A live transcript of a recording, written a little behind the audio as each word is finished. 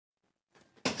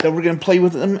So we're going to play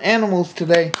with some animals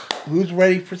today. Who's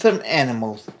ready for some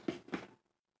animals?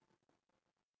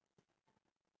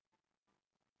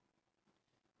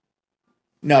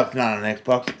 No, it's not on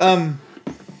Xbox.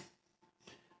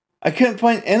 I couldn't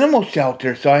find Animal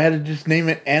Shelter, so I had to just name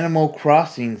it Animal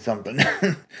Crossing something.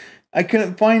 I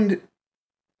couldn't find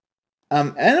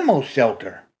Animal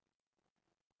Shelter.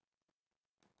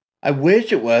 I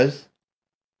wish it was.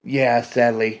 Yeah,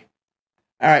 sadly.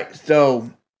 Alright,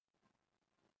 so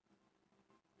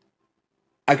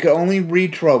I could only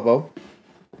read Trovo.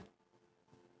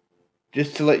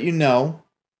 Just to let you know.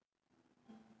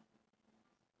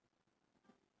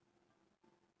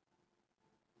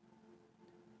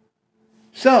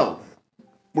 So,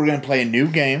 we're going to play a new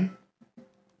game.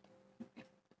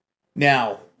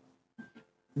 Now,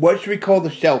 what should we call the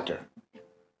shelter?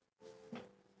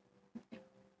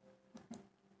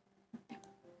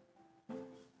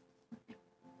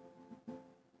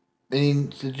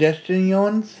 Any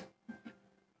suggestions?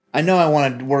 I know I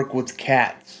want to work with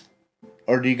cats.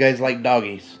 Or do you guys like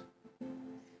doggies?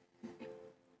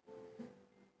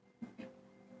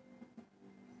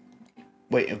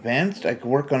 Wait, advanced? I could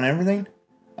work on everything?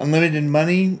 Unlimited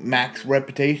money, max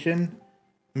reputation,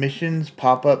 missions,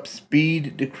 pop-up,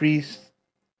 speed, decrease.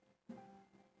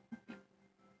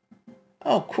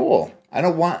 Oh, cool. I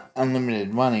don't want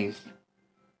unlimited monies.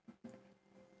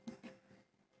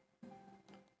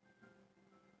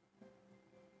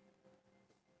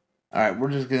 Alright,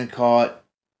 we're just going to call it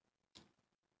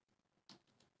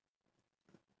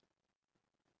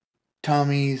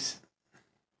Tommy's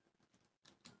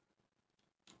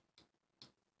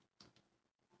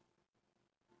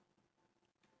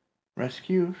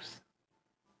Rescues.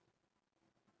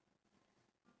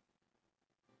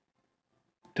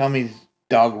 Tommy's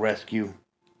Dog Rescue.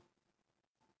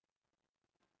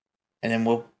 And then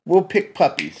we'll pick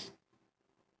puppies.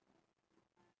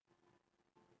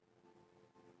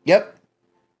 Yep.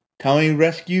 Tommy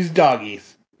rescues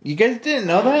doggies. You guys didn't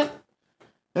know that?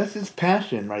 That's his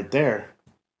passion right there.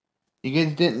 You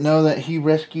guys didn't know that he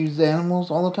rescues animals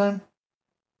all the time?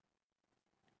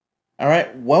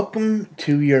 Alright, welcome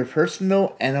to your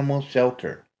personal animal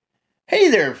shelter. Hey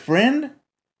there, friend!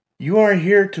 You are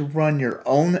here to run your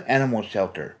own animal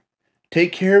shelter.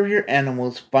 Take care of your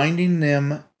animals, finding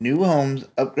them new homes,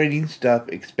 upgrading stuff,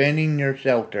 expanding your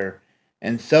shelter,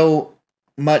 and so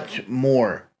much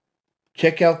more.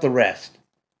 Check out the rest.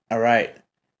 Alright.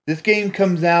 This game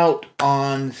comes out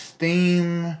on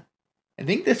Steam, I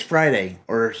think this Friday,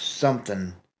 or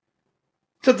something.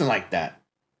 Something like that.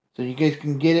 So you guys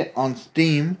can get it on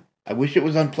Steam. I wish it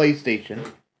was on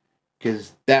PlayStation,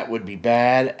 because that would be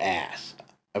badass.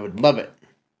 I would love it.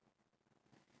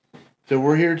 So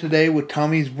we're here today with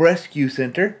Tommy's Rescue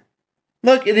Center.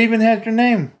 Look, it even has your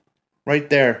name. Right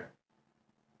there.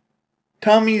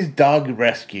 Tommy's Dog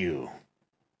Rescue.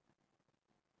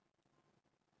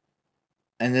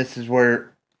 And this is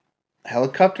where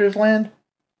helicopters land?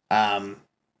 I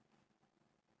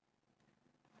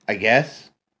guess?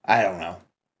 I don't know.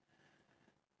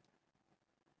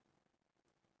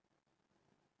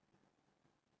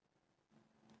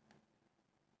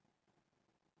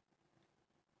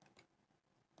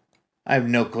 I have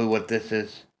no clue what this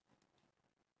is.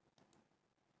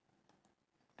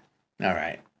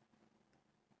 Alright.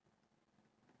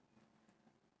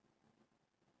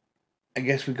 I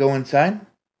guess we go inside?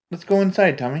 Let's go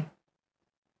inside, Tommy.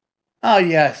 Oh,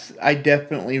 yes. I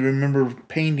definitely remember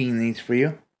painting these for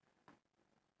you.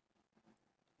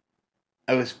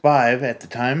 I was 5 at the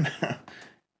time.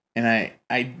 And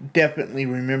I definitely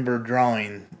remember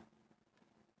drawing.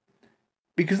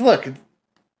 Because look,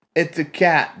 it's a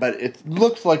cat, but it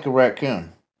looks like a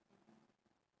raccoon.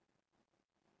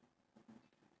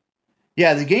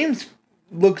 Yeah, the game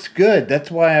looks good.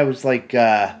 That's why I was like,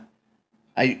 I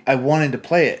wanted to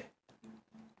play it.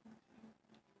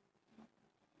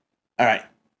 Alright,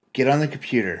 get on the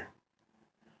computer.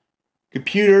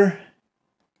 Computer,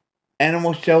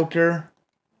 animal shelter,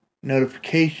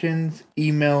 notifications,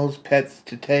 emails, pets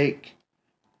to take.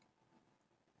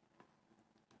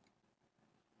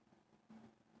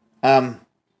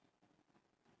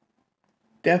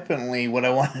 Definitely what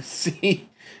I want to see.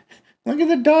 Look at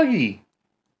the doggy.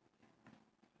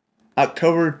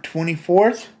 October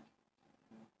 24th.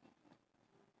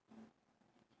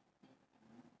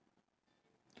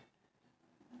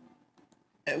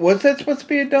 Was that supposed to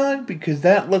be a dog? Because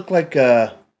that looked like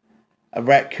a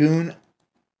raccoon.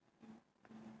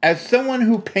 As someone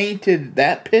who painted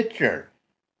that picture,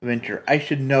 Venture, I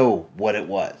should know what it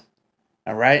was.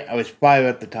 Alright? I was 5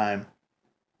 at the time.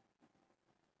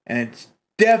 And it's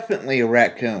definitely a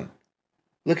raccoon.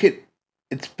 Look at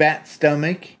its fat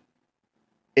stomach.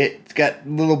 It's got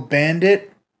little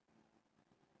bandit.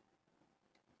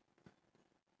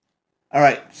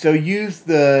 Alright, so use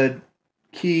the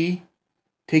key.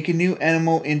 Take a new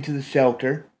animal into the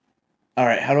shelter.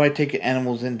 Alright, how do I take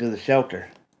animals into the shelter?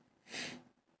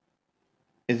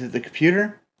 Is it the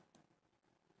computer?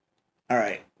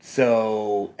 Alright,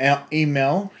 so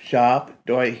email, shop.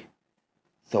 Do I...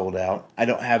 Sold out. I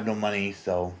don't have no money,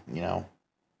 so, you know.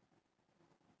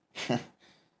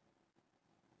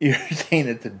 You're saying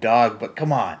it's a dog, but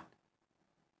come on.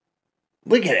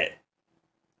 Look at it.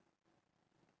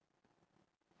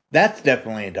 That's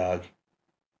definitely a dog.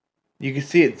 You can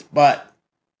see its butt.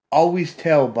 Always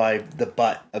tell by the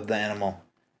butt of the animal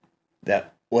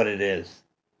that what it is.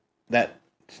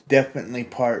 That's definitely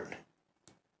part.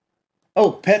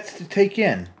 Oh, pets to take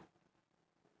in.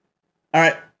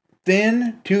 Alright.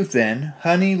 Thin, too thin.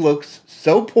 Honey looks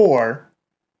so poor.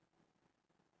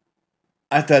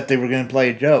 I thought they were going to play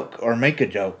a joke or make a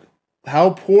joke. How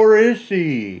poor is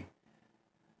she?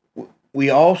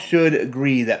 We all should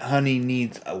agree that Honey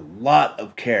needs a lot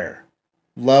of care,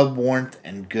 love, warmth,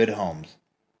 and good homes.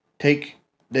 Take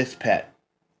this pet.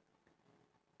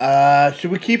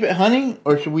 Should we keep it Honey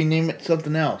or should we name it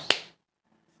something else?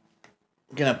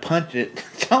 I'm gonna punch it.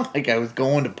 It sounds like I was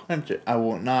going to punch it. I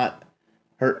will not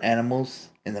hurt animals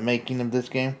in the making of this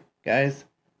game, guys.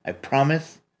 I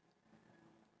promise.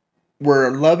 We're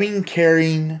a loving,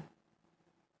 caring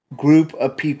group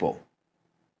of people.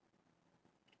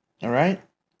 Alright?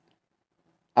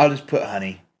 I'll just put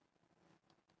Honey.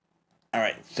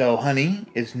 Alright, so Honey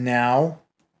is now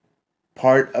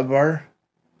part of our...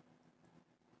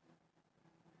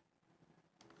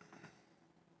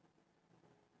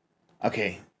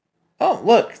 Okay. Oh,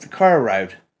 look, the car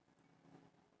arrived.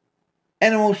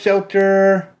 Animal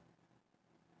shelter.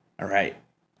 Alright.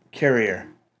 Carrier.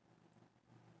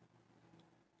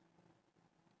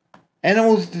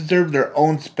 Animals deserve their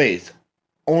own space.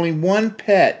 Only one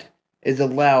pet is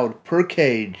allowed per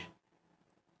cage.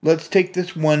 Let's take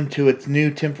this one to its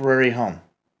new temporary home.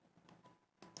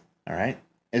 Alright.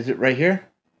 Is it right here?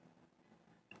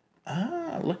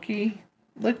 Ah, looky.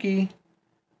 Looky.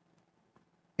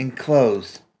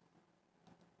 Enclosed.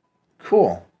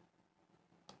 Cool.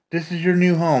 This is your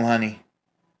new home, Honey.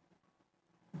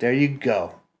 There you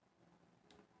go.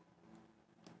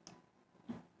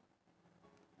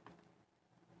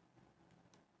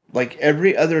 Like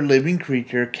every other living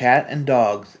creature, cat and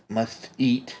dogs must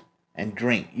eat and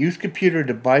drink. Use computer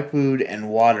to buy food and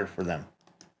water for them.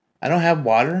 I don't have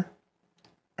water?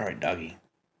 Alright, doggy.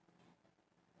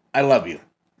 I love you.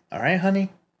 Alright,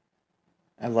 Honey?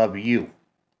 I love you.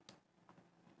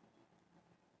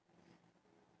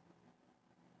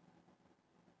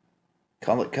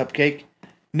 Call it Cupcake.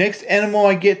 Next animal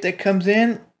I get that comes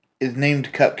in is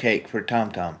named Cupcake for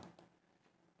Tom Tom.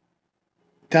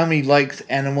 Tommy likes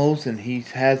animals and he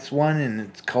has one and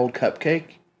it's called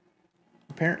Cupcake.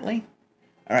 Apparently.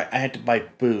 Alright, I had to buy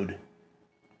food.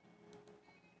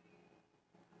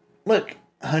 Look,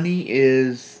 Honey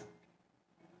is...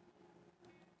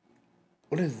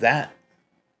 What is that?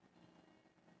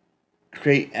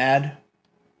 Create ad.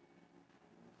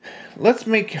 Let's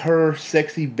make her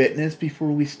sexy bitness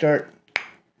before we start,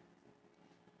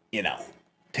 you know,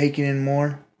 taking in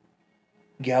more.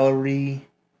 Gallery.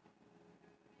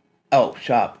 Oh,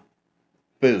 shop.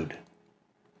 Food.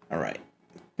 Alright.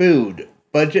 Food.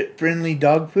 Budget-friendly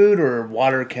dog food or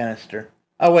water canister?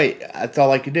 Oh, wait. That's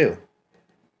all I could do.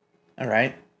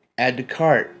 Alright. Add to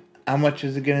cart. How much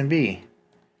is it going to be?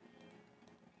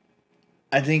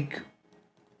 I think...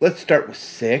 Let's start with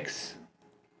 6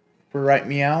 for right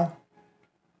meow.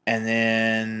 And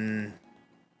then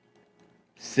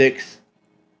 6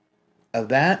 of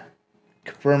that.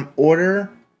 Confirm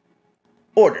order.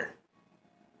 Order.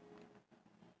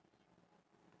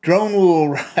 Drone will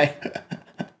arrive.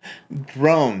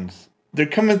 Drones. They're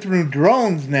coming through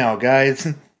drones now,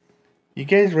 guys. You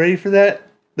guys ready for that?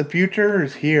 The future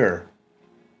is here.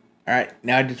 Alright,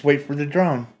 now just wait for the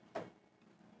drone.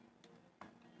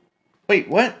 Wait,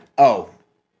 what? Oh.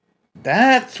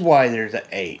 That's why there's a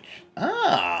H.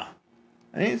 Ah.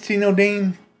 I didn't see no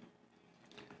dang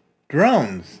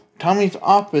drones. Tommy's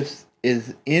office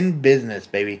is in business,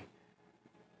 baby.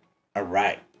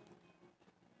 Alright.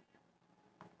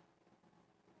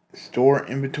 Store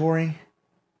inventory.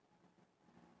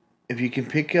 If you can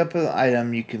pick up an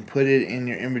item, you can put it in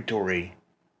your inventory.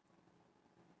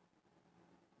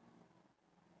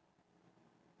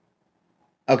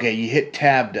 Okay, you hit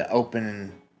tab to open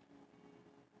and...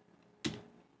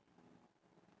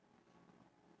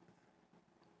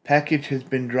 Package has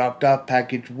been dropped off.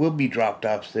 Package will be dropped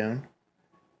off soon.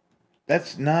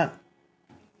 That's not...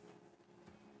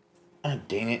 Oh,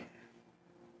 dang it.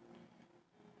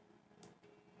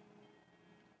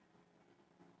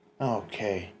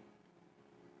 Okay.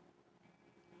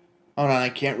 Hold on, I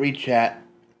can't read chat.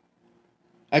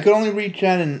 I could only read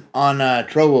chat on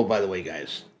Trovo, by the way,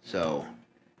 guys. So,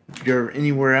 if you're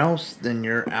anywhere else, then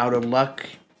you're out of luck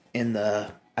in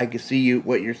the I can see you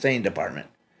what you're saying department.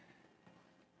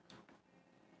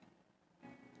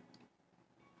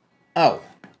 Oh.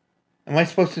 Am I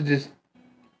supposed to just...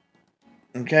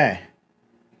 Okay.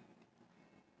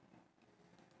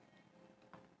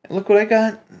 Look what I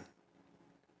got.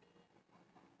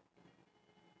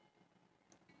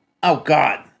 Oh,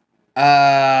 God.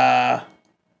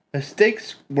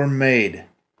 Mistakes were made.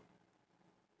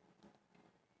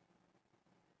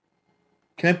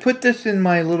 Can I put this in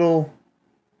my little...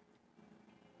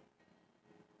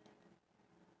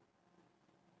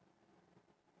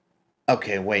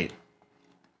 Okay, wait.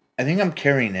 I think I'm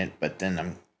carrying it, but then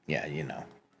I'm... Yeah, you know.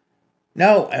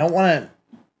 No, I don't want to...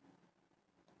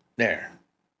 There.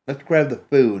 Let's grab the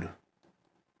food.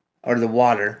 Or the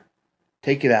water.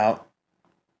 Take it out.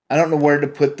 I don't know where to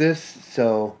put this,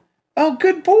 so... Oh,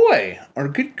 good boy! Or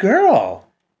good girl!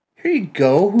 Here you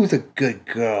go. Who's a good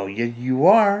girl? Yeah, you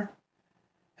are.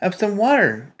 Have some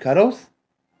water, Cuddles.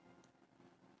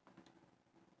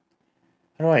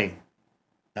 How do I...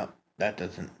 No, that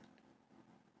doesn't...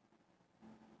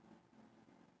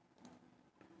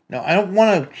 No, I don't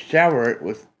want to shower it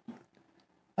with...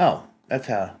 Oh, that's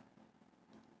how...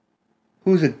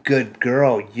 Who's a good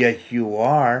girl? Yes, you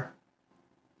are.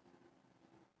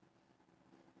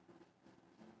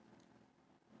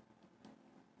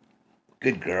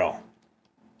 Good girl.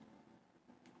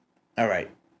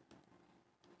 Alright.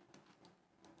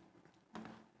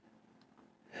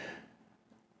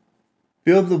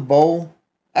 Fill the bowl.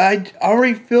 I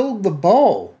already filled the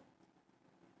bowl.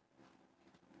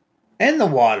 And the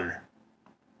water.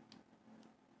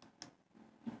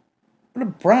 What a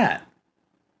brat.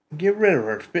 Get rid of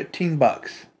her. It's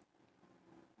 $15.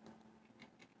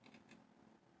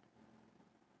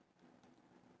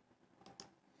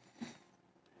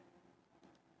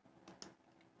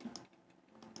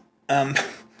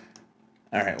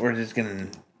 Alright, we're just gonna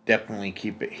definitely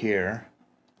keep it here.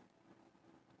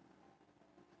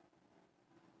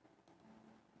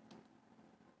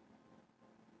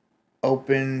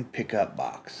 Open pickup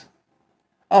box.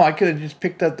 Oh, I could have just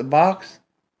picked up the box?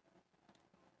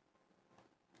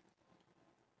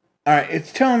 Alright,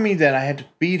 it's telling me that I had to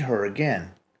feed her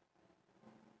again.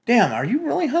 Damn, are you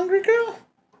really hungry, girl?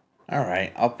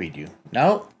 Alright, I'll feed you.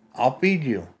 No, I'll feed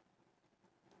you.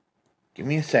 Give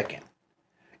me a second.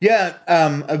 Yeah,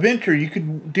 Adventure, you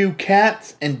could do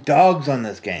cats and dogs on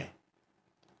this game.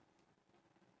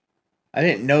 I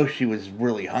didn't know she was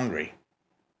really hungry.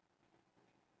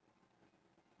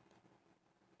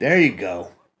 There you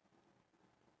go.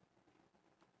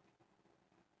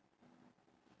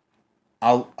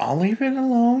 I'll leave it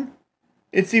alone.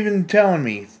 It's even telling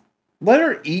me, let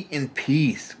her eat in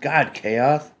peace. God,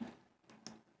 Chaos.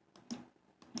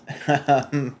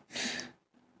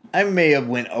 I may have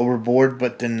went overboard,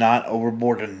 but then not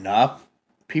overboard enough,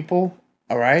 people.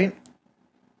 Alright?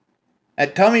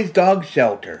 At Tommy's Dog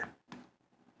Shelter,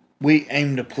 we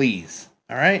aim to please.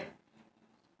 Alright?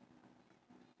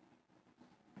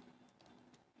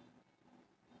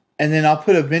 And then I'll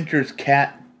put Adventure's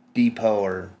Cat Depot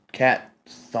or Cat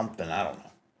something. I don't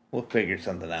know. We'll figure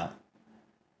something out.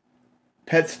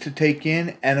 Pets to take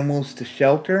in, animals to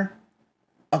shelter.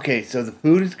 Okay, so the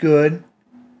food is good.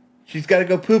 She's got to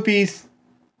go poopies.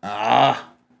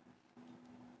 Ah.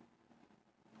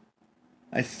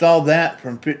 I saw that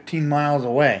from 15 miles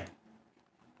away.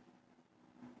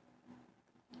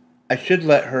 I should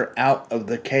let her out of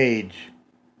the cage.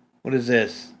 What is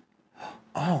this?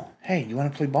 Oh, hey, you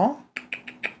want to play ball? Come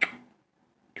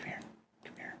here.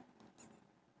 Come here.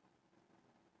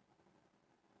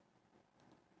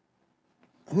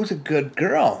 Who's a good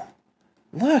girl?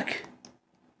 Look.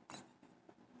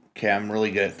 Okay, I'm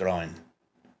really good at throwing.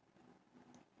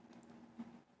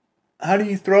 How do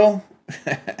you throw?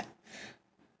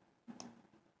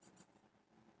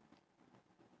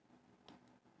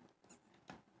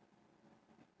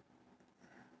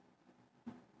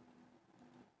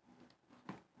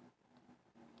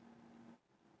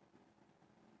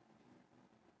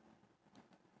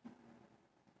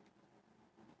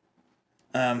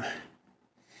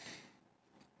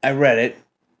 I read it.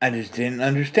 I just didn't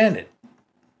understand it.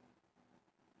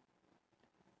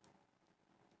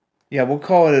 Yeah, we'll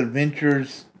call it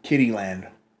Adventures Kittyland.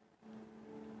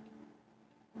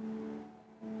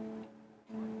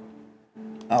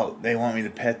 Oh, they want me to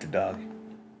pet the dog.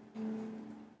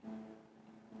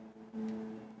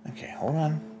 Okay, hold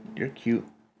on. You're cute.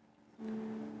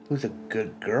 Who's a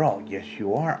good girl? Yes,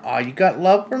 you are. Aw, you got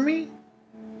love for me?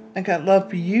 I got love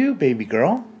for you, baby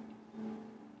girl.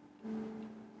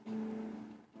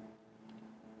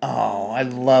 Oh, I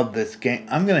love this game.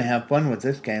 I'm gonna have fun with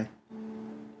this game.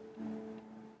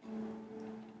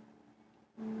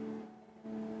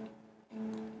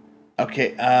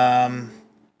 Okay,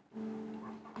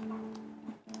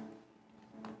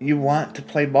 you want to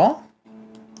play ball?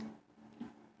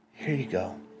 Here you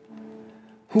go.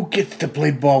 Who gets to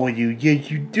play ball with you? Yes,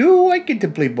 you do. I get to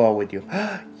play ball with you.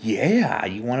 Yeah,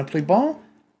 you want to play ball?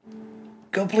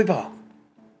 Go play ball.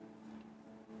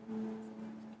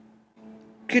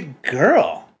 Good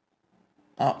girl.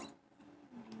 Oh.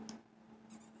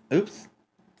 Oops.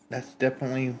 That's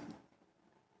definitely...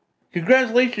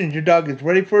 Congratulations, your dog is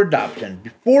ready for adoption.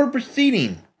 Before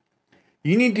proceeding,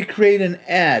 you need to create an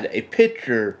ad. A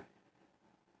picture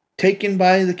taken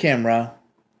by the camera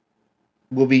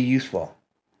will be useful.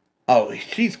 Oh,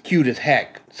 she's cute as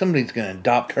heck. Somebody's gonna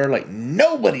adopt her like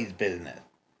nobody's business.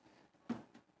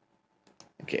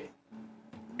 Okay.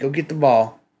 Go get the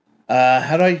ball.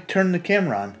 How do I turn the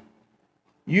camera on?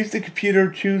 Use the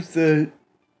computer, choose the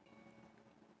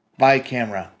buy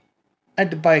camera. I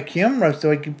had to buy a camera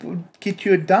so I could get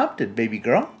you adopted, baby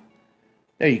girl.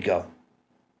 There you go.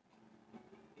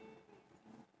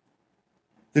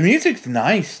 The music's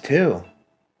nice, too.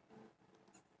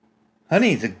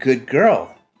 Honey's a good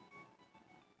girl.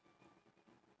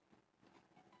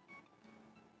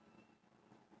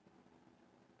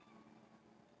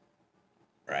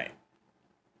 Right.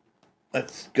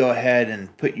 Let's go ahead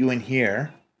and put you in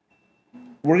here.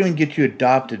 We're going to get you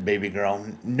adopted, baby girl.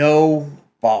 No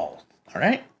balls.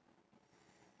 Alright?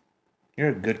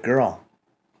 You're a good girl.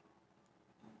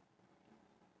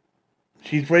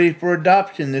 She's ready for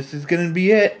adoption. This is going to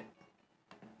be it.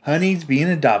 Honey's being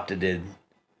adopted.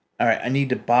 Alright, I need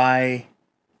to buy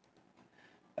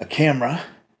a camera.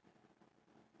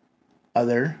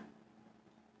 Other.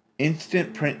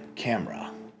 Instant print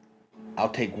camera. I'll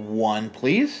take one,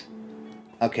 please.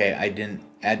 Okay, I didn't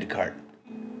add to cart.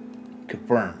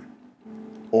 Confirm.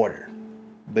 Order.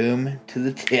 Boom to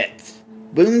the tits.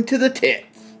 Boom to the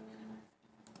tits.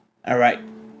 Alright.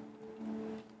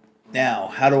 Now,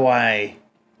 how do I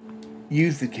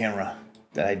use the camera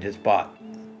that I just bought?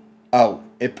 Oh,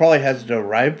 it probably has to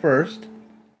arrive first.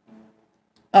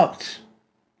 Oh,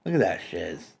 look at that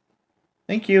shiz.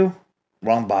 Thank you.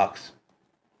 Wrong box.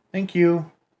 Thank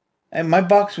you. And my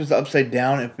box was upside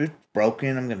down. If it's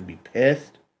broken, I'm going to be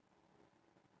pissed.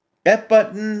 F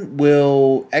button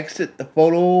will exit the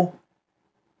photo.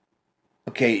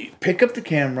 Okay, pick up the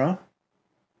camera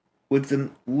with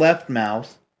the left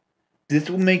mouse. This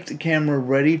will make the camera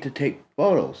ready to take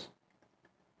photos.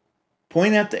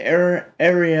 Point at the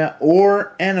area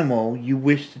or animal you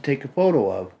wish to take a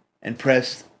photo of and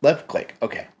press left click.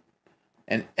 Okay.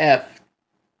 And F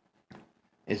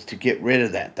is to get rid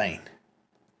of that thing.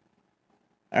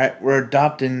 Alright, we're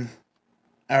adopting.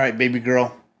 Alright, baby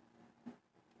girl.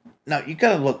 Now, you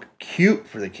gotta look cute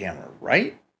for the camera,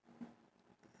 right?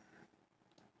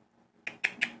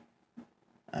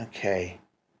 Okay.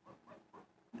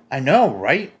 I know,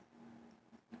 right?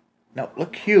 No,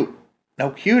 look cute. No,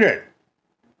 cuter.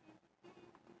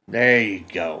 There you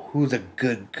go. Who's a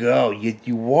good girl?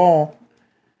 You all.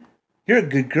 You're a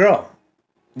good girl.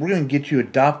 We're gonna get you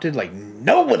adopted like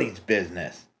nobody's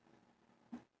business.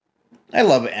 I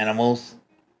love animals.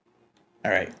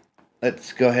 Alright.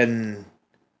 Let's go ahead and...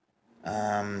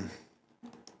 I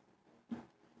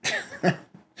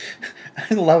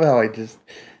love how I just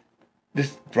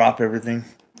drop everything.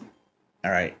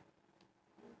 Alright.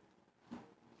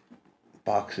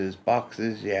 Boxes,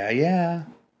 boxes, yeah.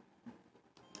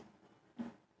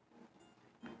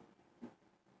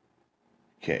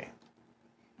 Okay.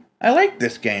 I like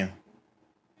this game.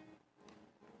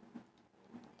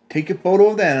 Take a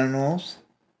photo of the animals.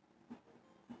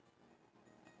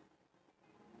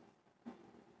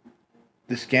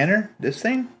 The scanner? This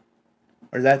thing?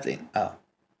 Or that thing? Oh.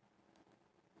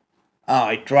 Oh,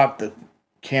 I dropped the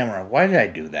camera. Why did I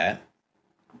do that?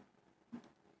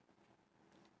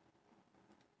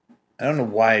 I don't know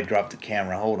why I dropped the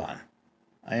camera. Hold on.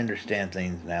 I understand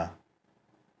things now.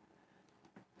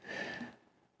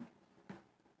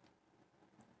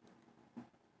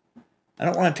 I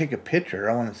don't want to take a picture.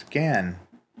 I want to scan.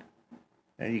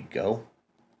 There you go.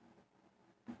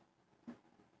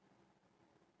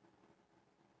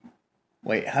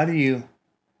 Wait, how do you...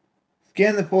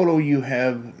 Scan the photo you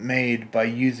have made by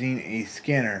using a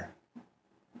scanner.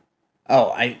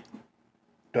 Oh,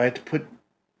 do I have to put...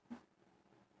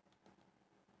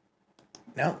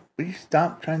 No, will you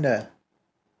stop trying to...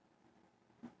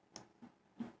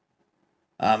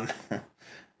 Um,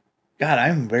 God,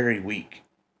 I'm very weak.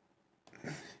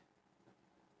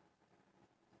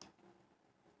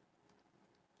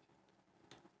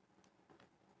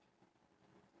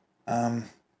 Um,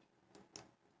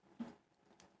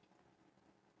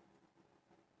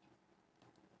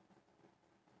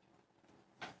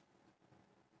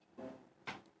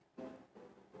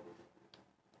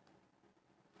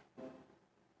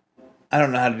 I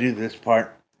don't know how to do this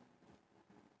part.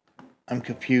 I'm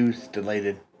confused,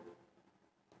 deleted.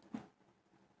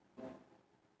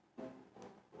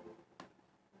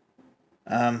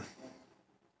 Um,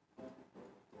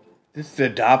 just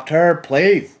adopt her,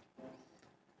 please.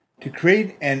 To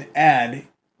create an ad,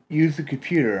 use the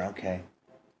computer. Okay.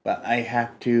 But I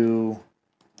have to...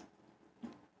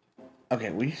 Okay,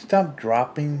 will you stop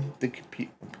dropping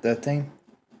the thing?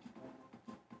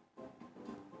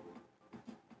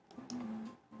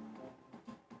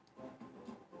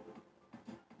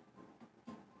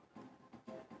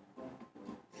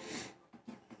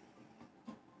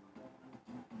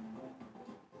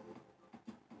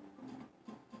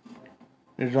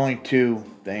 There's only two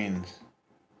things.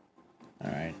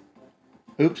 Alright.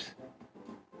 Oops.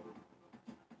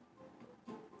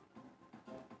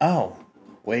 Oh,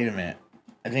 wait a minute.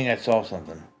 I think I saw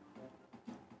something.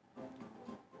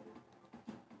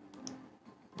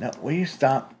 No, will you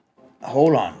stop?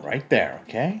 Hold on, right there,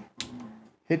 okay?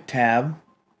 Hit tab.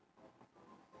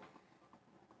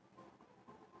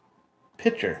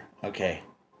 Picture, okay.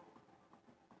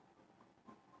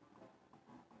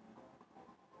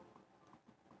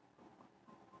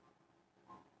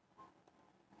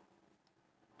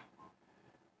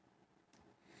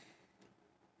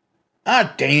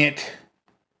 Ah, dang it.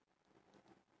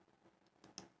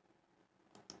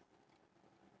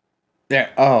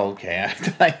 There. Oh, okay. I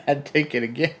thought I had to take it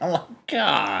again. Oh, my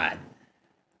God.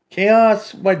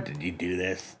 Chaos, why did you do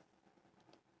this?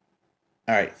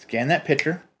 Alright, scan that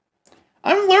picture.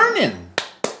 I'm learning.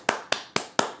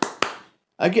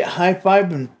 I get high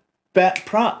five and fat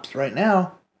props right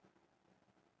now.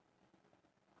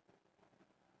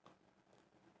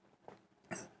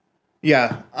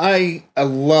 Yeah, I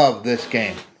love this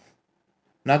game.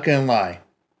 Not gonna lie.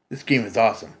 This game is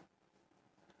awesome.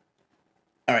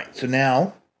 Alright, so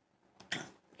now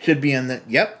should be on the...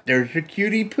 Yep, there's your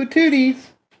cutie patooties.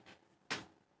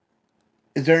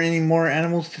 Is there any more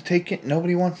animals to take in?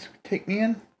 Nobody wants to take me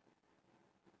in?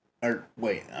 Or,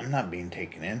 wait, I'm not being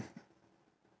taken in.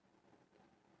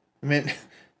 I mean,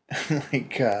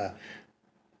 like,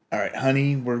 alright,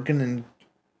 honey, we're gonna...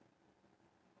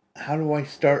 How do I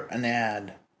start an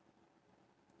ad?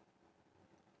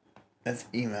 That's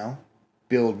email.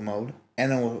 Build mode.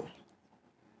 Animals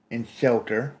in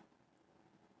shelter.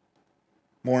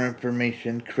 More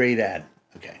information. Create ad.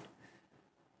 Okay.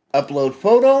 Upload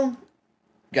photo.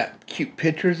 Got cute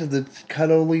pictures of the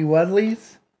cuddly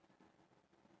wuddlies.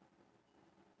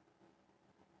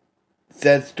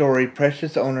 Sad story.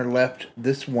 Precious owner left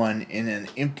this one in an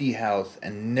empty house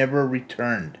and never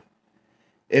returned.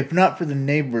 If not for the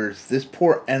neighbors, this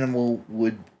poor animal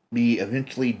would be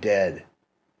eventually dead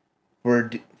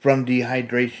from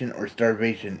dehydration or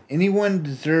starvation. Anyone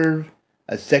deserve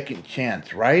a second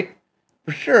chance, right?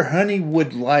 For sure, Honey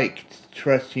would like to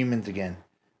trust humans again.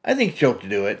 I think she'll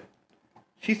do it.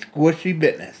 She's squishy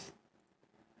business.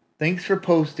 Thanks for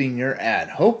posting your ad.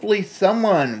 Hopefully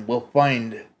someone will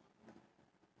find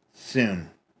soon.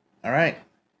 Alright.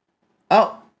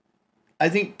 Oh, I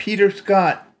think Peter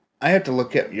Scott. I have to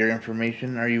look up your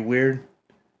information. Are you weird?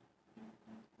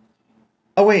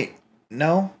 Oh, wait.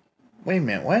 No? Wait a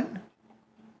minute. What?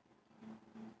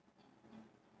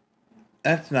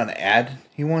 That's not an ad.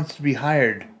 He wants to be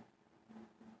hired.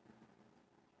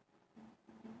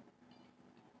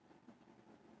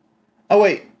 Oh,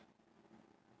 wait.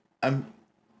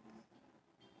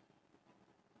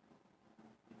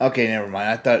 Okay, never mind.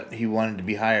 I thought he wanted to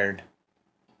be hired.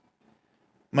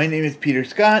 My name is Peter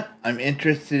Scott. I'm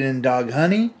interested in dog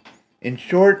honey. In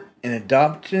short, in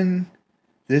adoption.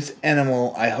 This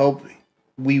animal, I hope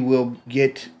we will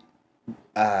get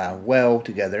well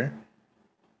together.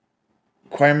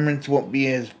 Requirements won't be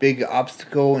as big an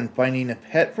obstacle in finding a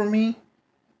pet for me.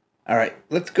 Alright,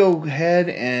 let's go ahead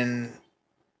and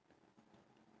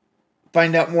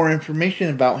find out more information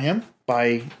about him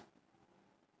by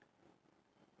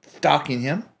stalking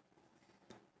him.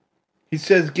 He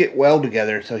says get well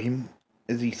together, so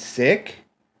is he sick?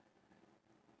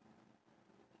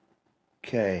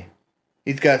 Okay.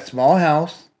 He's got a small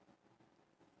house,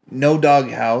 no dog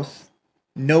house,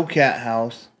 no cat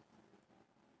house.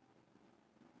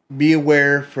 Be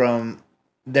aware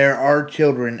there are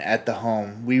children at the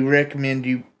home. We recommend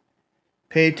you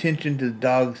pay attention to the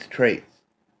dog's traits.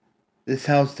 This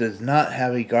house does not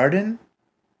have a garden.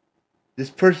 This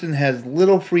person has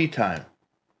little free time.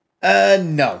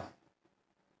 No.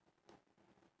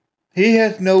 He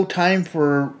has no time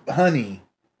for Honey.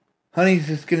 Honey's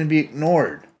just going to be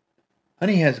ignored.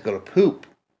 Honey has to go to poop.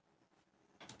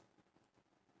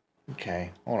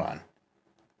 Okay, hold on.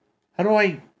 How do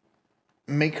I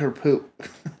make her poop?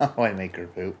 How do I make her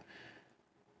poop?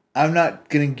 I'm not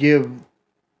going to give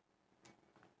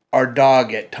our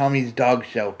dog at Tommy's dog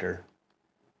shelter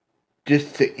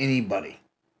just to anybody.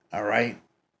 Alright?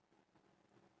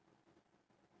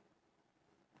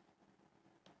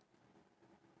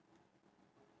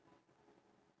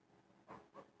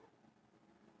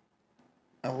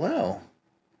 Oh, well.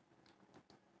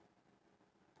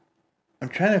 I'm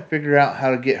trying to figure out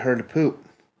how to get her to poop.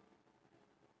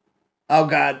 Oh,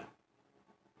 God.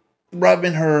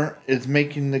 Rubbing her is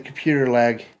making the computer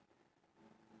lag.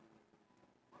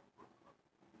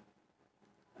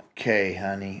 Okay,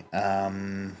 honey. I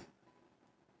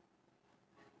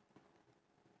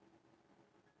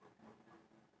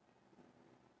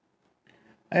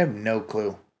have no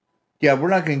clue. Yeah, we're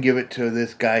not going to give it to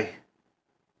this guy.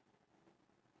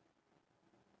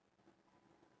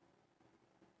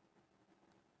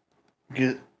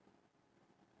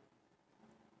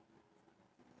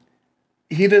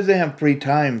 He doesn't have free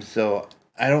time, so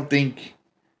I don't think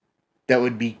that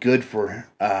would be good for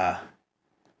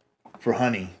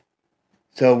Honey.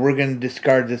 So we're gonna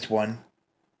discard this one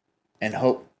and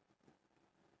hope.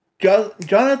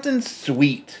 Jonathan's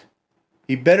sweet.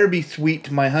 He better be sweet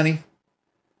to my honey.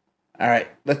 All right,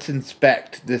 let's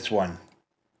inspect this one.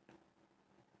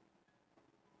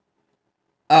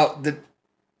 Oh,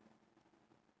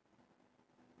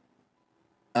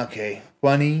 okay,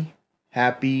 funny,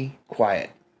 happy,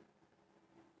 quiet.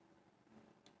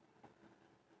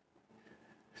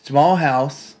 Small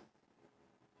house.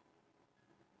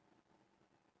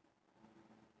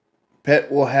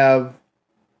 Pet will have...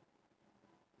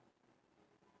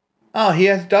 Oh, he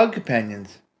has dog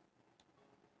companions.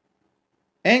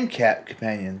 And cat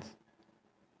companions.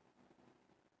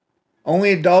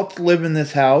 Only adults live in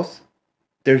this house.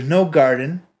 There's no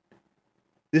garden.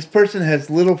 This person has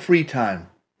little free time.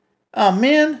 Oh,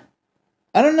 man.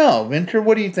 I don't know. Venture,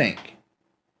 what do you think?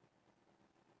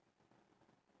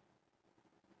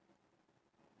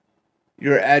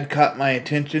 Your ad caught my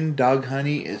attention. Dog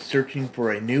Honey is searching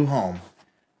for a new home.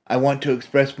 I want to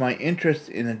express my interest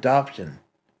in adoption.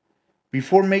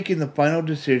 Before making the final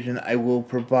decision, I will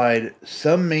provide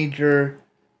some major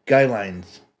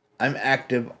guidelines. I'm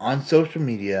active on social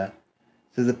media,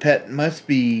 so the pet must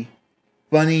be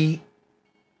funny.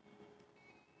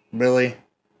 Really?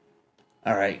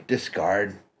 Alright,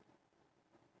 discard.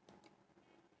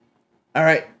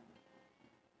 Alright.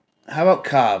 How about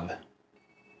Cobb?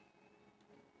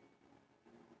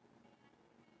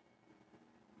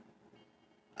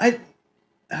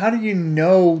 How do you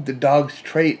know the dog's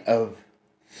trait of...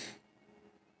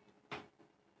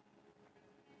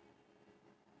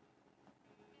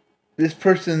 This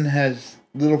person has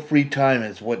little free time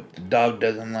is what the dog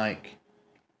doesn't like.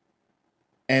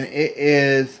 And it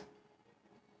is...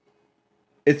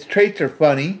 Its traits are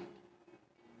funny.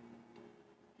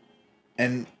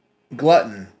 And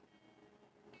glutton.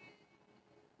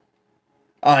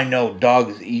 I know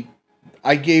dogs eat...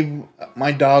 I gave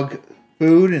my dog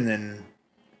food and then...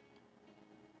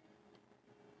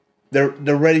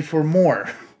 They're ready for more.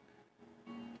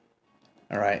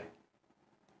 Alright.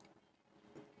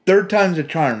 Third time's a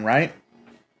charm, right?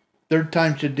 Third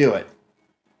time should do it.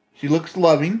 She looks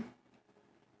loving.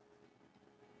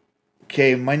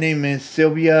 Okay, my name is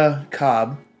Sylvia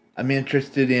Cobb. I'm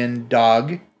interested in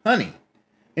dog Honey.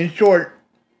 In short,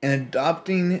 in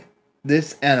adopting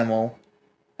this animal,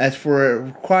 as for a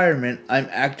requirement, I'm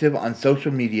active on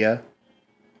social media.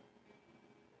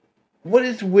 What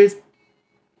is with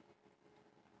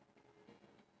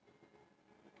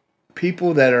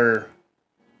people that are...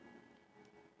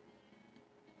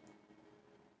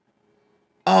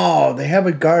 Oh, they have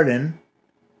a garden.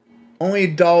 Only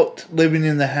adult living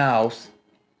in the house.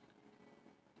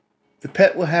 The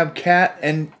pet will have cat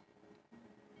and...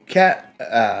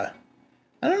 I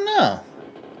don't know.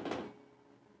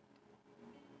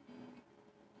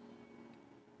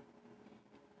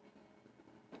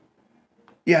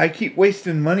 Yeah, I keep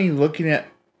wasting money looking at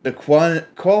the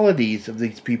qualities of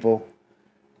these people.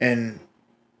 And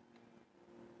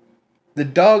the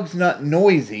dog's not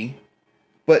noisy,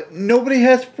 but nobody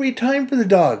has free time for the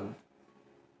dog.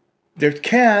 There's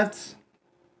cats.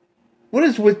 What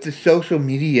is with the social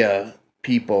media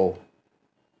people?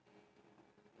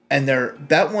 And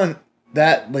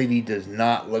that lady does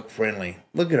not look friendly.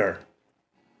 Look at her.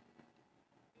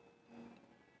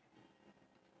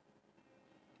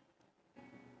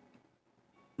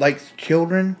 likes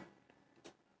children,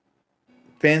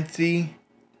 fancy,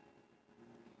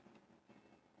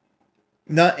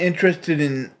 not interested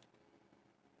in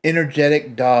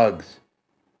energetic dogs.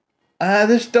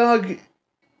 This dog,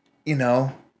 you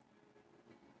know,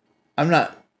 I'm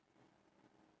not.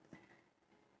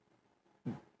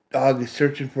 Dog is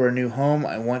searching for a new home.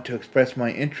 I want to express my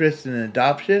interest in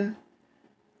adoption.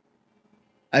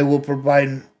 I will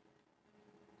provide.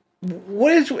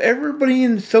 What is everybody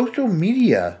in social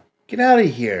media? Get out of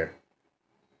here.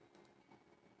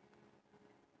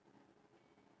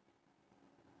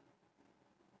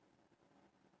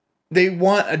 They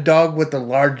want a dog with a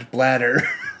large bladder.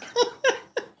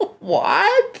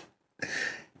 What?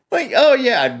 Like, oh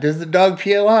yeah, does the dog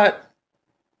pee a lot?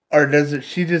 Or does it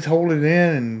she just hold it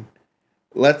in and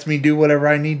lets me do whatever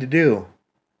I need to do?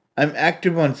 I'm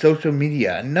active on social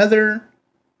media.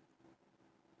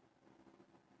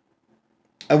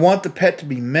 I want the pet to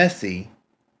be messy.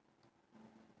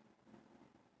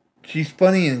 She's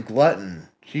funny and glutton.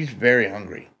 She's very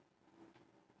hungry.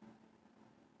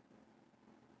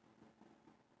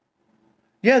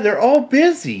 Yeah, they're all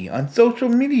busy on social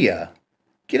media.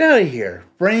 Get out of here.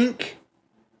 Frank,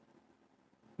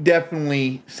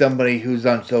 definitely somebody who's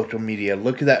on social media.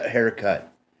 Look at that haircut.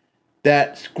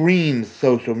 That screams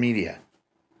social media.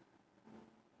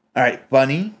 Alright,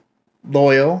 funny,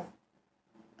 loyal.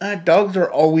 Dogs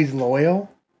are always loyal.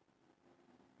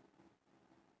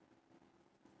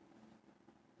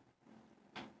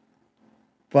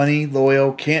 Funny,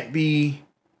 loyal, can't be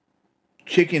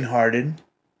chicken-hearted.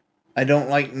 I don't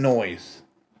like noise.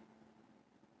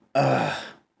 Okay,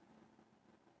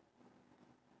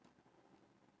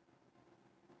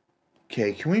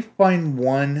 can we find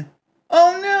one?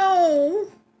 Oh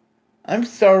no! I'm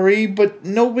sorry, but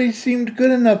nobody seemed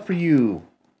good enough for you.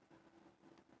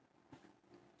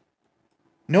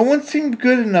 No one seemed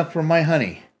good enough for my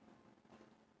honey.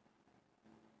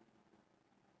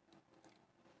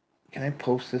 Can I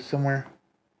post this somewhere?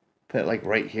 Put it like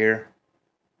right here.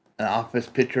 An office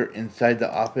picture inside the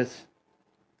office.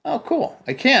 Oh, cool.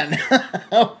 I can.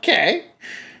 Okay.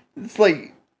 It's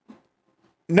like,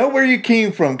 know where you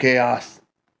came from, Chaos.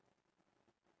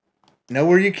 Know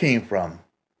where you came from.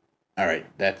 Alright,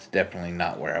 that's definitely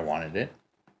not where I wanted it.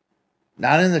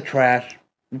 Not in the trash.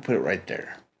 We put it right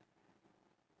there.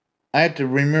 I have to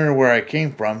remember where I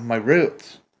came from, my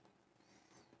roots.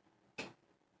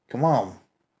 Come on.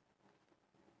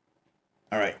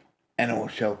 Alright, animal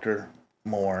shelter,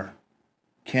 more.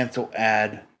 Cancel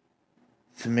ad.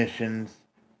 Submissions.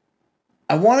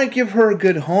 I want to give her a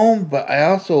good home, but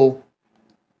I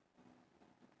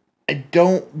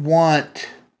don't want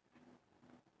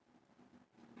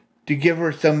to give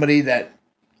her somebody that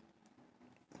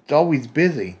it's always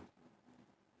busy.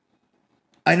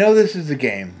 I know this is a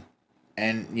game,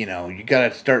 and you know, you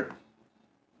gotta start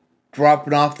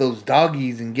dropping off those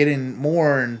doggies and getting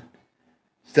more and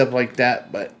stuff like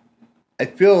that, but I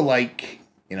feel like,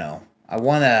 you know, I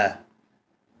wanna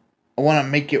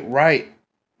make it right.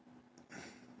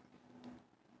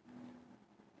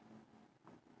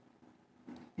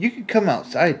 You can come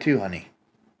outside too, honey.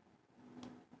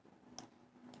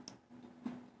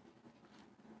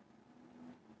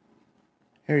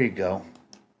 Here you go.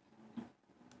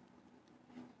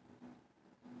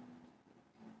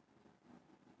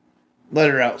 Let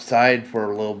her outside for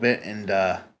a little bit and,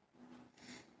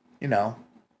 you know,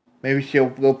 maybe she'll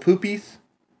go poopies.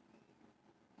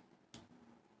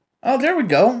 Oh, there we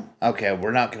go. Okay,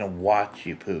 we're not going to watch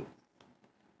you poop.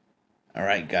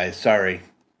 Alright, guys, sorry.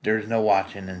 There's no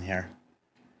watching in here.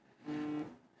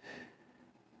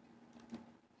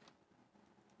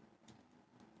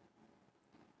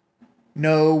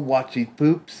 No watching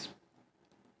poops.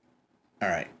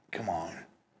 Alright, come on.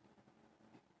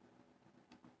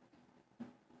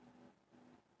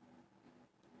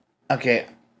 Okay,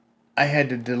 I had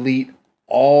to delete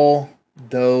all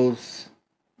those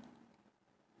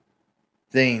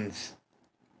things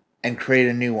and create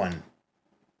a new one.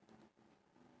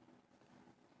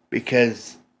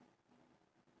 Because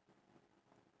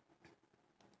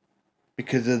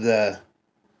of the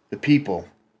people.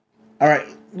 Alright,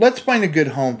 let's find a good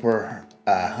home for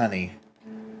Honey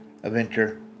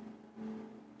Adventure.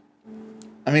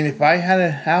 I mean, if I had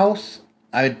a house,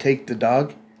 I would take the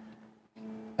dog.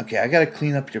 Okay, I gotta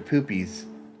clean up your poopies.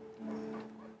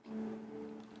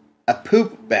 A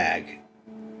poop bag.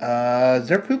 Is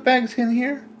there poop bags in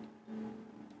here?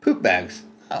 Poop bags.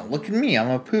 Oh, look at me, I'm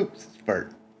a poop expert.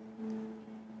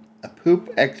 A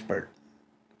poop expert.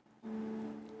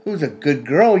 Who's a good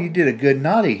girl? You did a good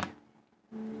naughty.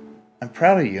 I'm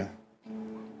proud of you.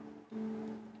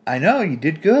 I know, you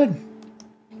did good.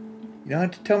 You don't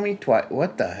have to tell me twice.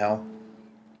 What the hell?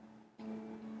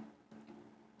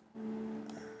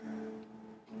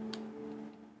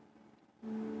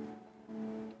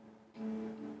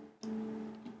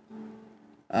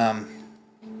 Um.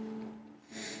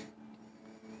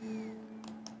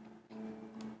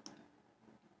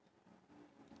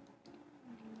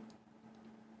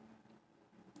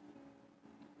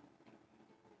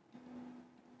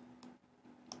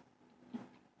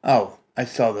 Oh, I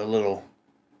saw the little...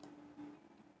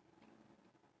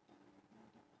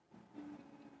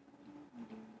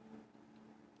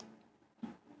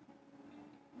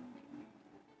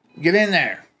 Get in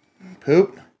there,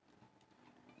 poop.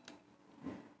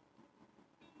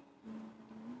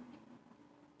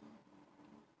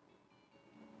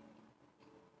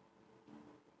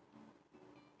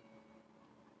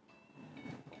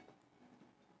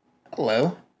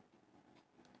 Hello.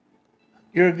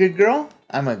 You're a good girl?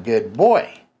 I'm a good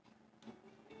boy.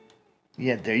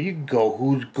 Yeah, there you go.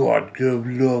 Who's God give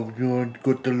love? God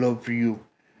got the love for you.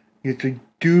 Yes, I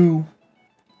do.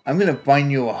 I'm gonna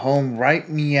find you a home right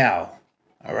meow.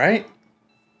 Alright?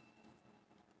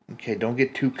 Okay, don't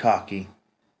get too cocky.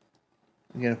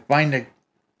 I'm gonna find a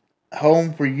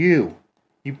home for you.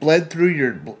 You bled through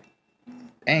your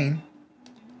pain.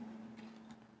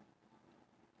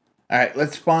 Alright,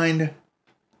 let's find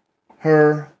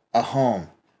her a home.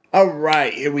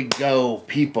 Alright, here we go,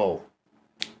 people.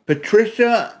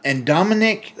 Patricia and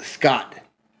Dominic Scott.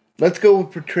 Let's go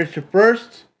with Patricia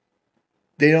first.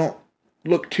 They don't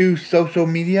look too social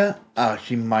media. Oh,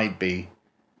 she might be.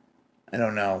 I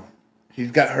don't know.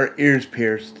 She's got her ears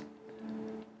pierced.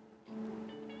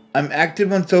 I'm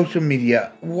active on social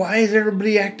media. Why is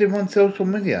everybody active on social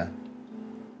media?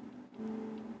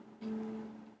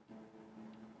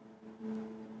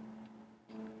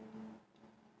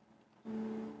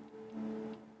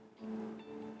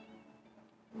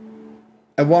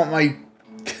 I want my...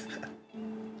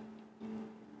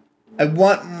 I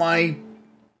want my...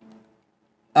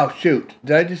 Oh, shoot.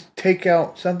 Did I just take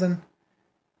out something?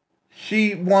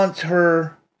 She wants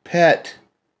her pet.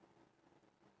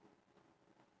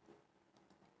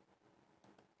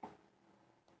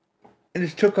 I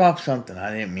just took off something.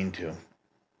 I didn't mean to.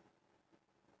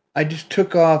 I just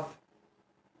took off...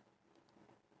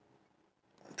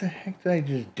 What the heck did I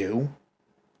just do?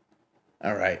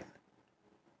 Alright.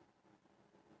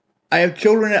 I have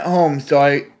children at home,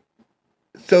 so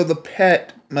the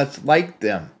pet must like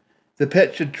them. The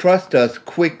pet should trust us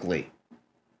quickly.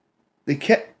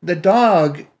 The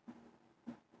dog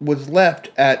was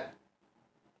left at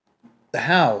the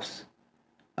house.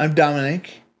 I'm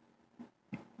Dominic.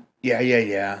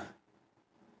 Yeah.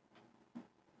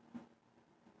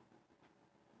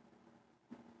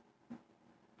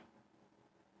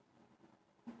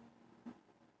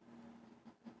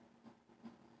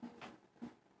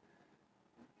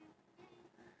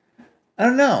 I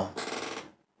don't know.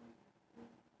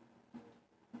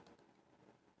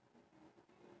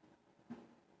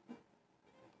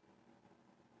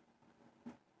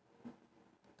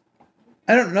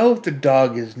 I don't know if the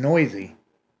dog is noisy.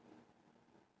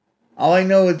 All I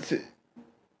know is...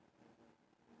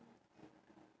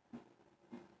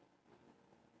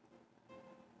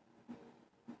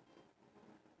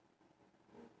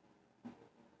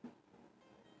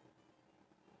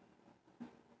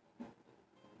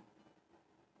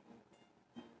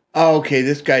 Oh, okay,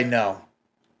 this guy, no.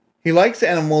 He likes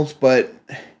animals, but...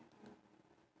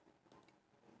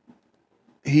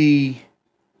 He...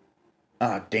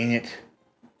 Ah, dang it.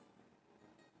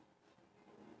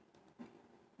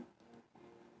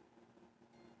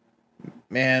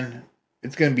 Man,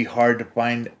 it's gonna be hard to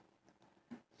find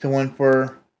someone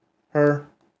for her.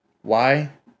 Why?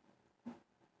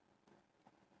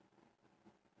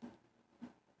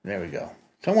 There we go.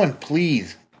 Someone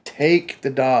please take the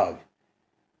dog.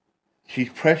 She's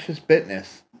precious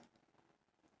business.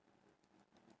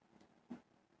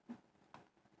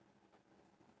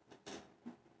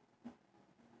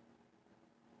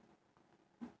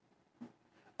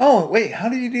 Oh, wait, how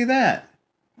do you do that?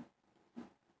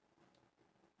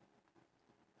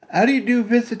 How do you do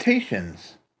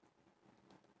visitations?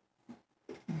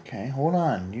 Okay, hold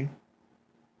on.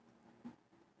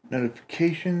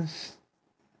 Notifications.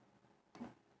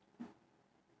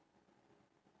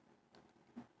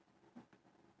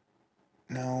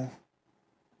 No.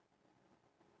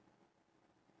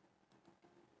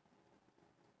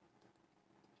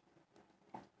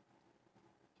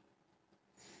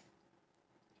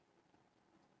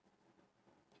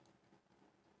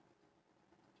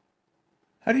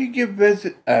 How do you give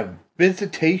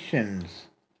visitations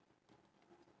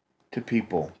to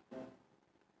people?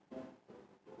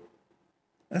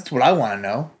 That's what I want to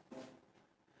know.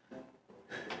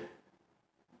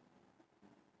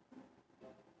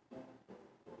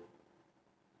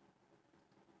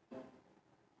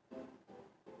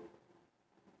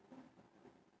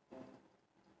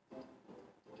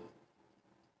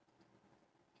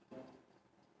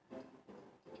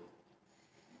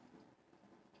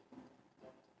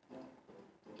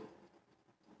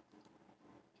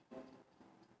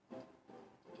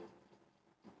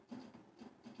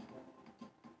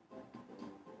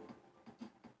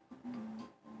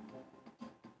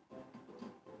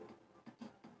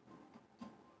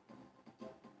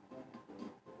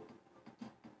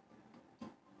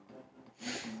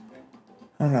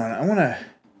 Hold on, I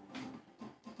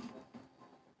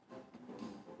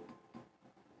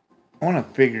wanna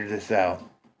figure this out.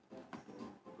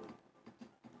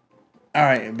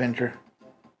 Alright, adventure.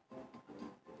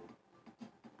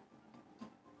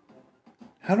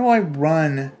 How do I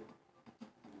run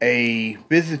a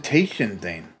visitation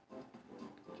thing?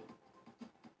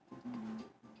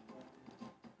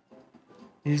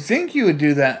 You think you would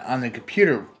do that on the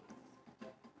computer?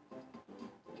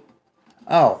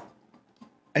 Oh,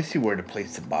 I see where to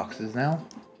place the boxes now.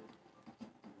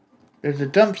 There's a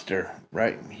dumpster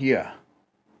right here.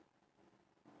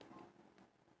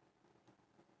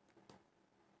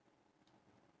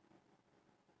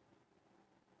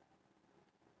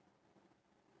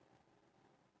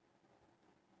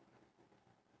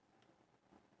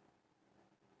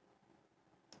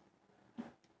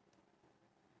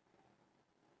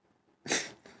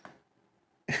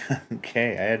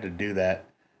 Okay, I had to do that.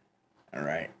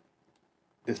 Alright.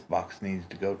 This box needs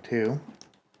to go too.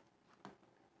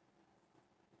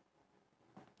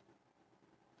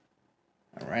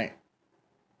 Alright.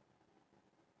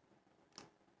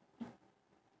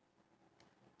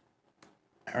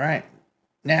 Alright.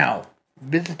 Now,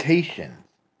 visitations.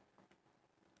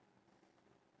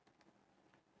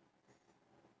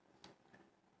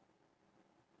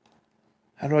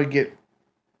 How do I get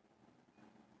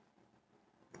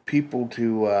people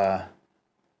to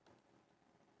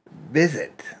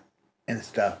visit and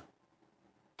stuff?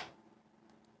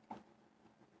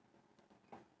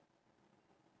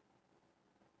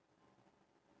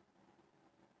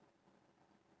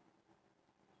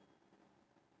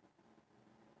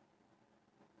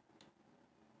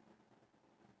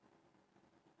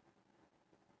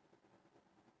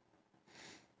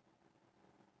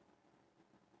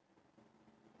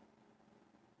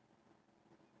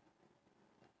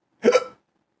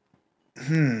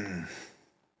 Hmm.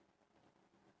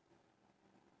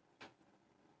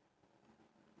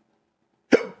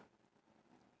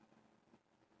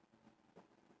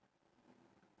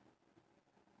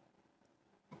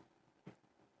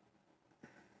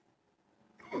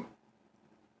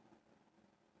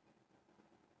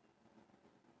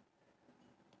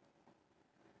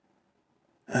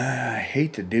 I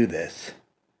hate to do this.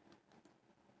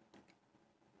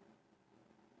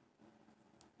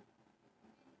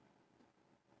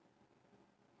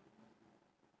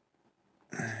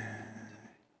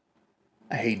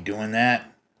 I hate doing that.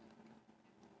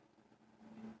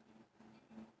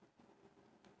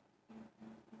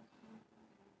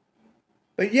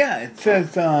 But yeah, it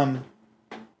says a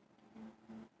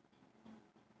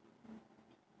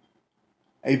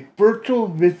virtual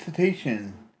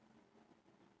visitation.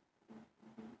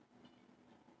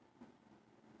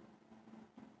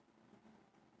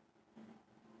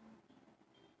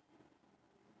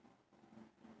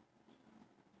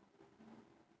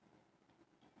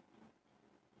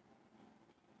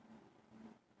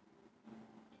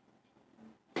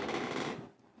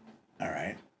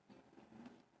 Alright.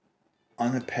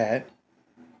 On the pet.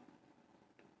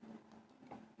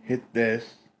 Hit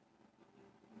this.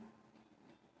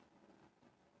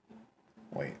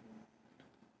 Wait.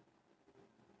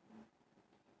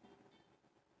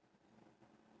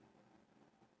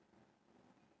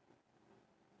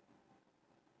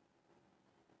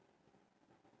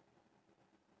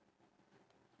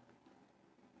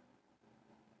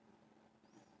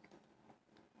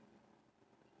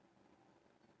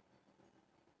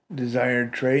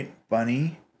 Desired trait,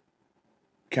 funny.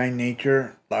 Kind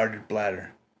nature, large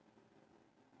bladder.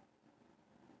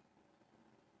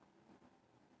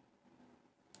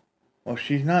 Well,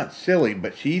 she's not silly,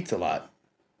 but she eats a lot.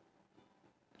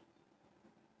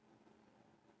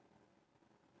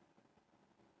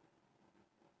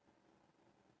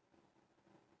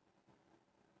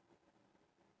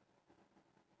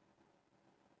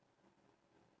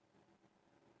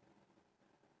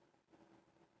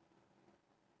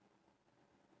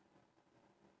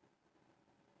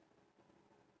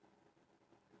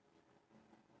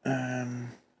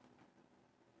 Um,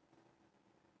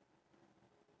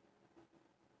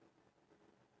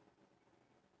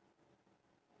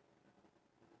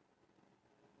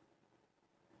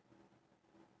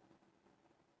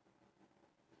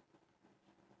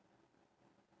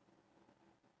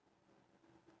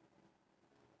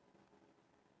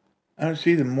 I don't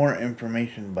see the more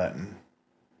information button.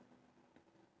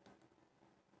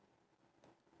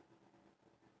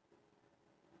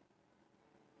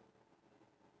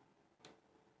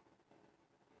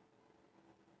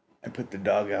 I put the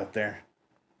dog out there.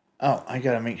 Oh, I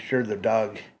gotta make sure the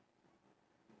dog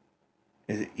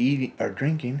is eating or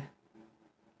drinking.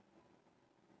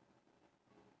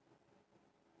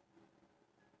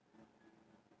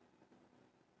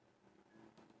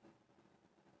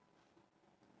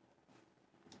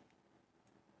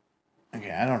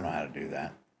 Okay, I don't know how to do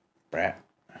that. Brat.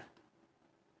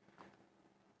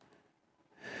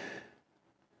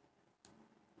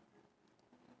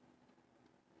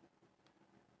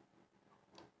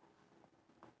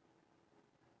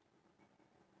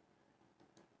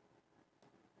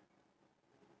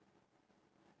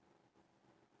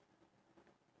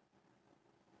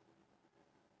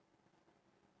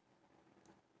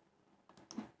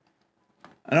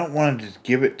 I don't want to just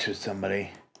give it to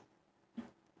somebody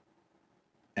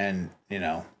and, you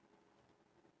know,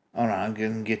 oh no, I'm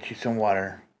gonna get you some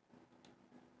water.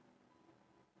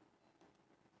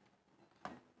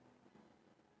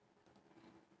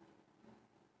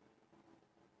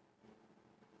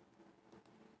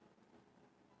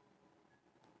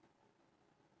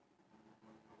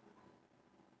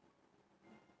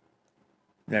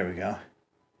 There we go.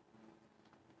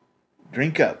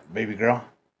 Drink up, baby girl.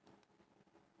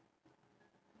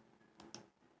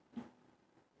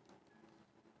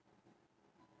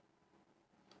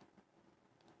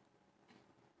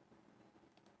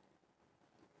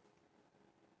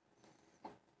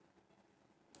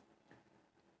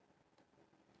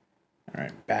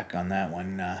 Alright, back on that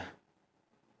one.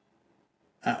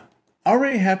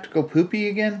 Already have to go poopy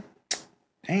again?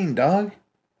 Dang, dog.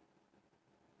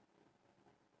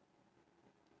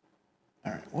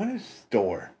 Alright, what is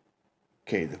store?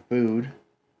 Okay, the food,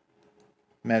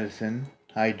 medicine,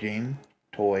 hygiene,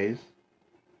 toys.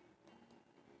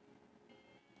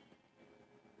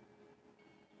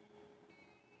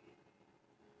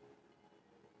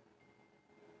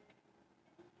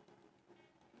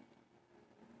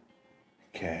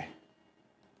 Okay.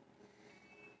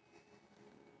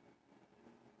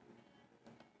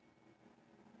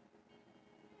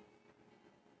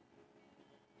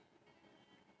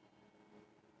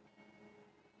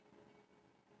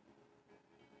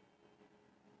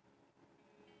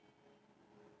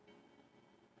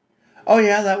 Oh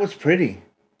yeah, that was pretty.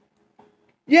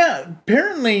 Yeah,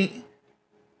 apparently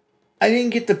I didn't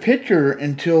get the picture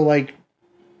until like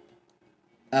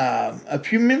a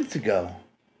few minutes ago.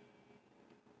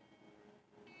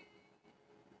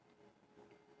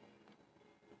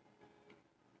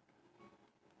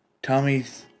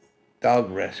 Tommy's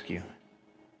dog rescue.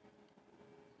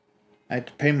 I had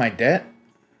to pay my debt?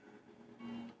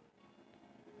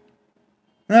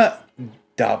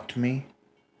 Adopt me.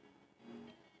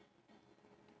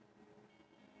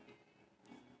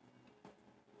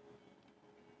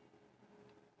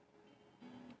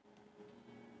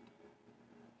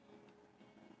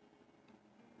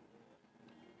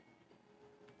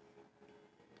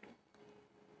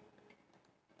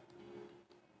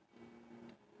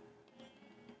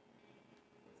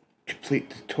 Complete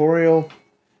tutorial.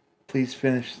 Please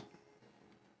finish.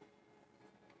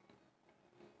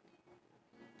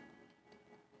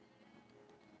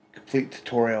 Complete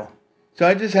tutorial. So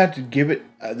I just have to give it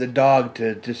the dog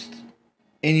to just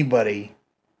anybody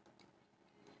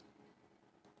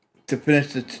to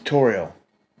finish the tutorial.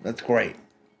 That's great.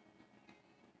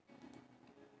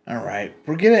 Alright,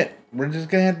 forget it. We're just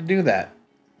gonna have to do that.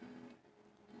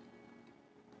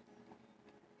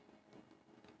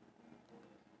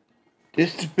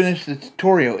 Just to finish the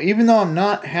tutorial, even though I'm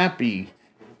not happy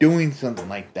doing something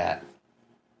like that.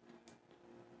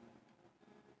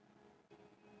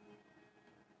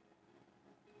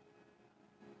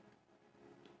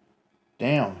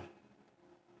 Damn.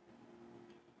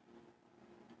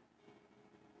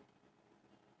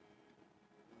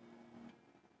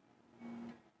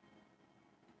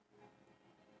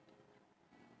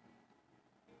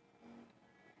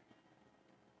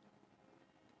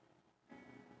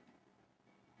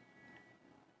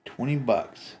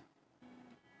 $20.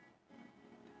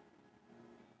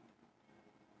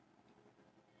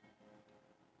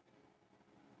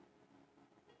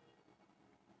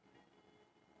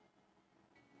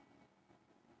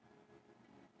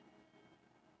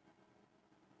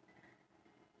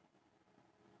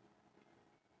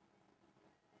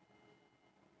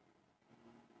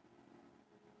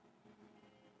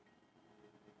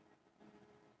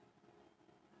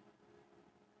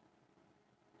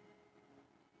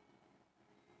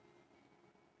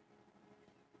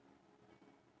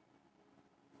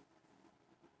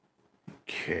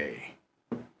 Okay.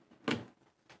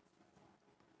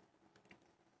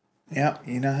 Yep,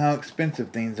 you know how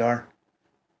expensive things are.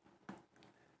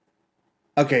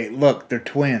 Okay, look, they're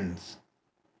twins.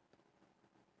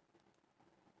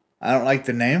 I don't like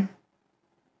the name.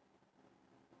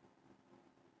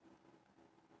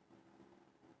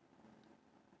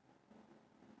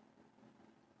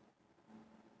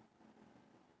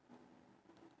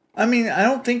 I mean, I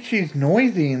don't think she's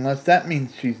noisy unless that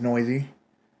means she's noisy.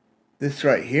 This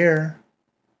right here.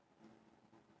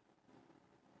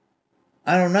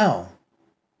 I don't know.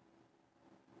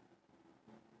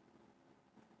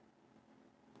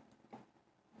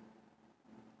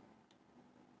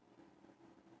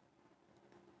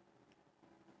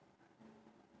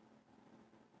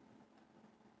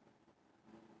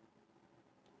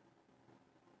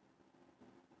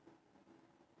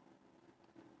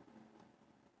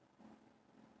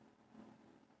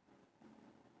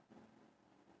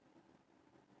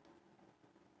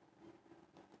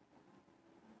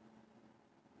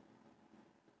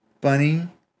 Bunny.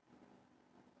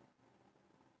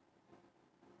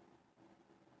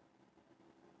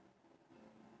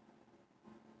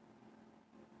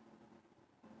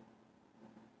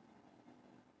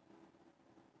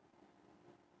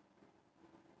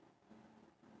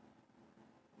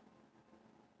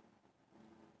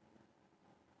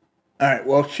 Alright,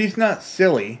 well, she's not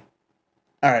silly.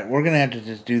 Alright, we're gonna have to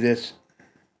just do this.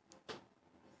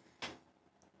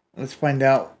 Let's find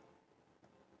out.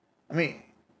 I mean,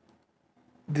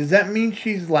 does that mean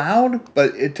she's loud?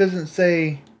 But it doesn't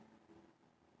say.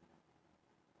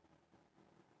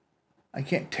 I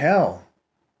can't tell.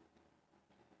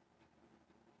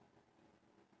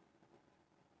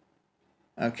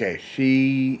 Okay,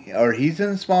 he's in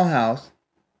a small house.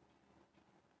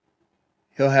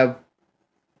 He'll have.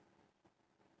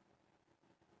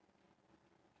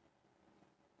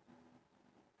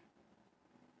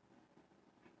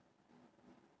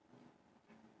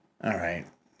 Alright.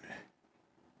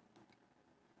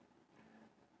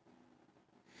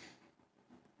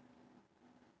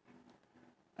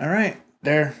 Alright,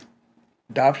 there.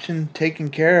 Adoption taken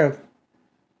care of.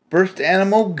 First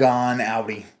animal gone,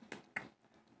 outie.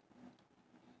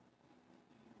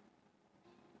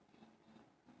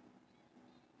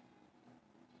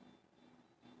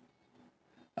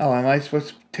 Oh, am I supposed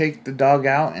to take the dog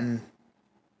out and...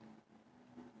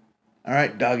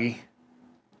 Alright, doggy.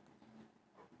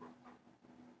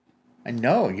 I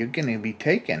know, you're gonna be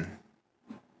taken.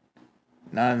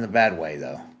 Not in the bad way,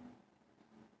 though.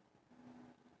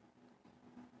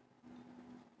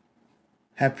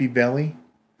 Happy belly?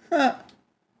 Huh.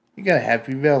 You got a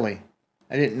happy belly.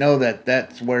 I didn't know that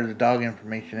that's where the dog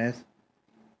information is.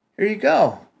 Here you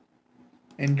go.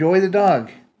 Enjoy the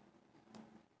dog.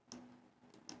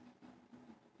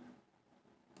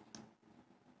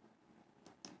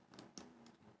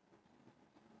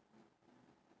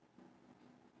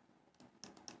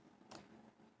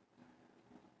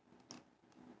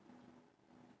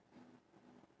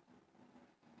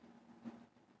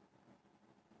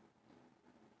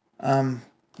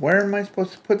 Where am I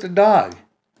supposed to put the dog?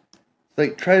 It's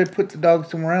like, try to put the dog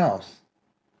somewhere else.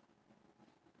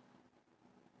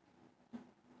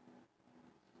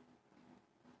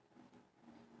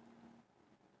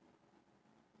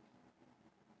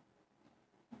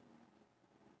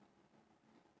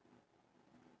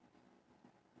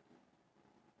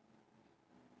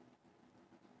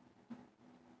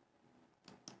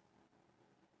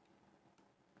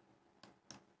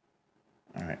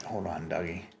 Alright, hold on,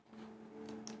 doggy.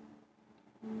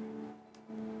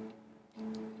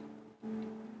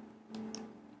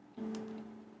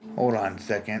 Hold on a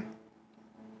second.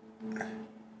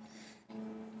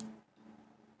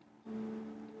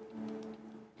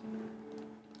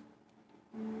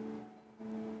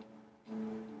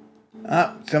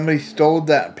 Ah, somebody stole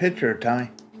that picture,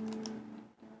 Tommy.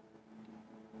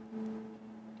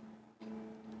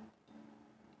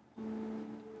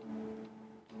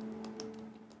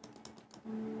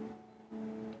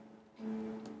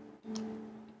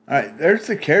 Alright, there's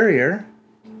the carrier.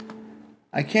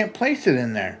 I can't place it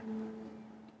in there.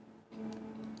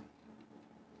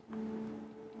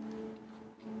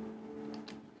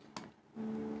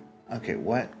 Okay,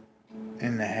 what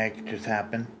in the heck just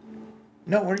happened?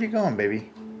 No, where are you going,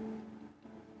 baby?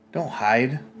 Don't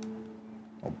hide.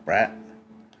 Oh, brat.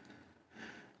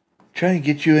 Trying to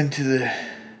get you into the...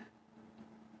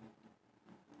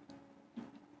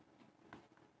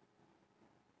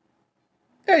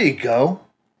 There you go.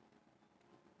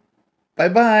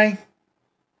 Bye-bye.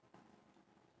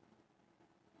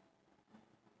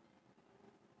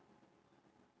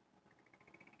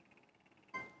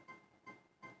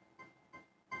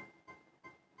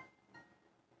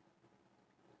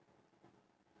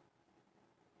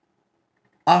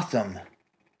 Awesome.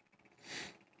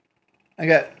 I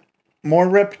got more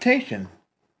reputation.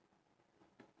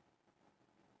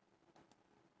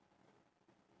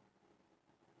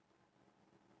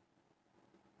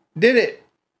 Did it.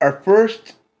 Our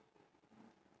first.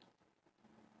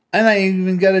 And I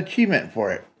even got an achievement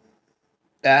for it.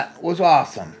 That was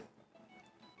awesome.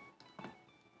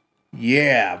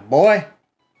 Yeah, boy.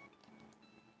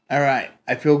 Alright,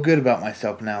 I feel good about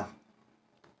myself now.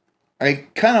 I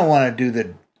kind of want to do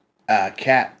the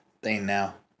cat thing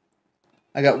now.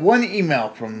 I got one email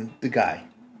from the guy.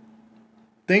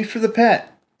 Thanks for the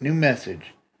pet. New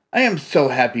message. I am so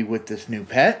happy with this new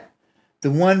pet.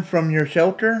 The one from your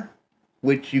shelter,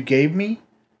 which you gave me.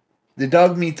 The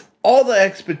dog meets all the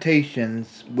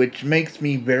expectations, which makes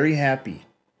me very happy.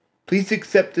 Please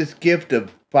accept this gift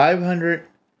of 500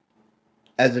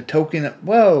 as a token of...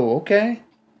 Whoa, okay.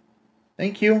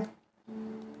 Thank you.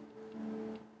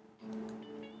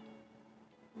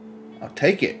 I'll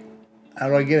take it. How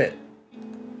do I get it?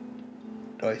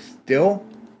 Do I steal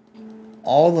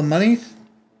all the monies?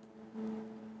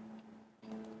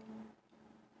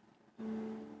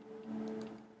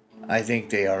 I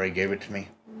think they already gave it to me.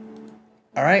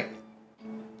 Alright.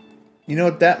 You know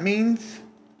what that means?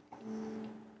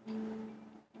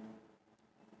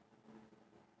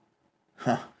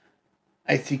 Huh.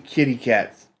 I see kitty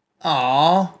cats.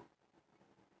 Aww.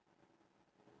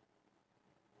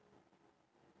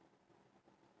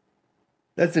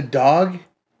 That's a dog?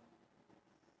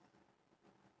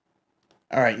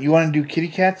 Alright, you want to do kitty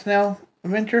cats now,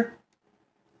 Adventure?